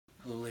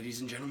Ladies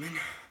and gentlemen,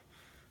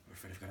 I'm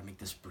afraid I've got to make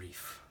this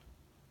brief.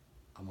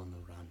 I'm on the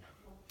run.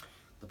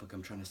 The book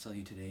I'm trying to sell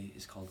you today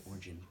is called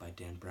Origin by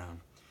Dan Brown.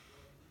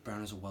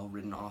 Brown is a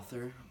well-written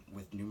author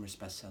with numerous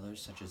bestsellers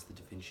such as The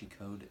Da Vinci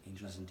Code,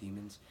 Angels and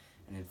Demons,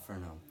 and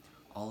Inferno,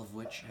 all of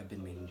which have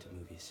been made into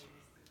movies.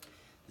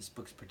 This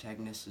book's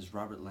protagonist is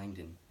Robert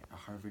Langdon, a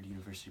Harvard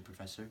University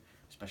professor who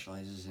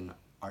specializes in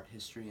art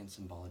history and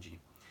symbology,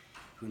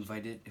 who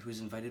is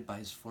invited by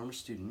his former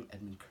student,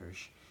 Edmund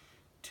Kirsch,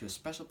 to a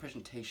special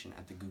presentation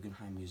at the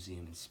Guggenheim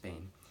Museum in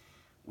Spain,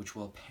 which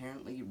will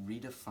apparently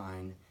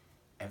redefine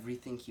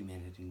everything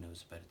humanity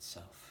knows about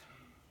itself.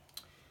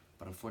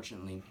 But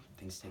unfortunately,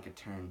 things take a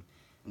turn,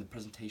 and the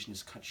presentation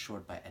is cut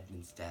short by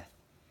Edmund's death,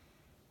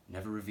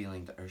 never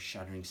revealing the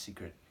earth-shattering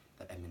secret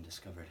that Edmund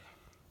discovered.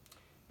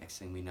 Next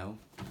thing we know,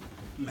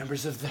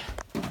 members of the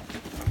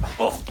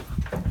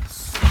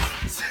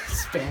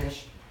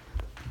Spanish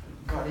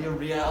Guardia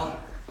Real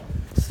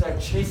start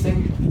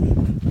chasing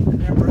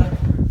Edinburgh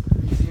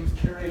Museum's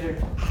curator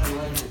and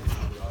Langdon.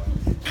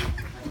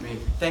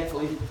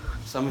 Thankfully,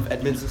 some of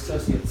Edmund's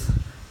associates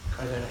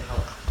are there to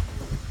help,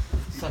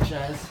 such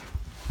as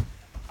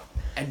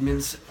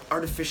Edmund's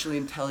artificially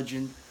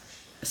intelligent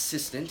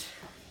assistant.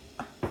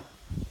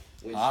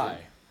 Hi.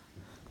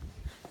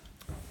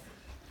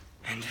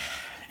 And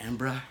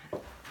Ambra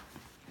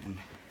and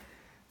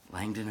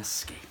Langdon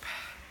escape.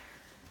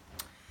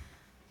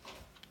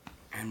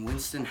 And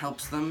Winston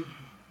helps them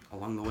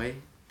along the way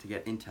to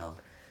get intel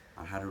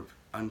on how to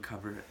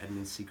uncover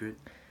Edmund's secret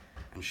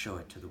and show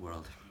it to the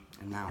world.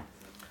 And now,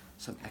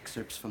 some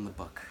excerpts from the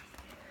book.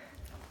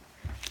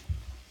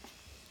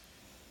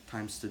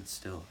 Time stood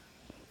still.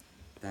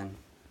 Then,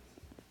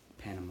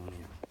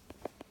 pandemonium.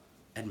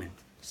 Edmund,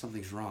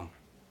 something's wrong.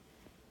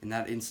 In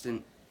that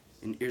instant,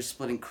 an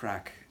ear-splitting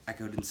crack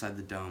echoed inside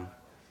the dome,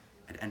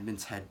 and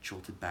Edmund's head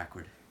jolted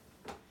backward.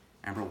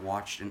 Amber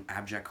watched in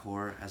abject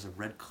horror as a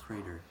red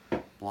crater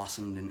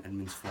blossomed in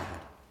Edmund's forehead.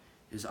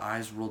 His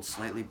eyes rolled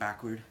slightly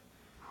backward,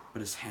 but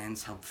his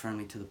hands held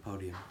firmly to the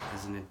podium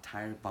as an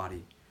entire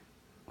body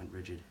went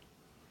rigid.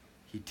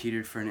 He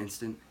teetered for an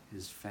instant,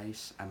 his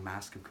face a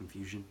mask of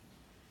confusion,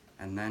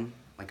 and then,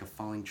 like a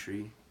falling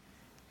tree,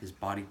 his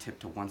body tipped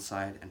to one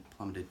side and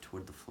plummeted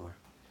toward the floor.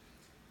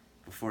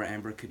 Before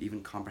Amber could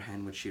even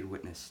comprehend what she had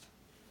witnessed,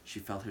 she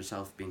felt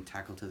herself being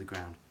tackled to the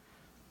ground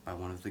by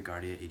one of the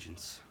Guardia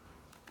agents.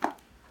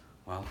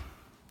 Well,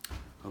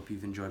 hope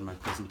you've enjoyed my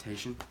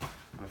presentation.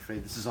 I'm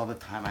afraid this is all the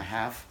time I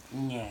have.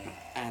 Yeah.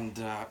 And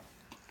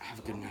have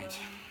a good night.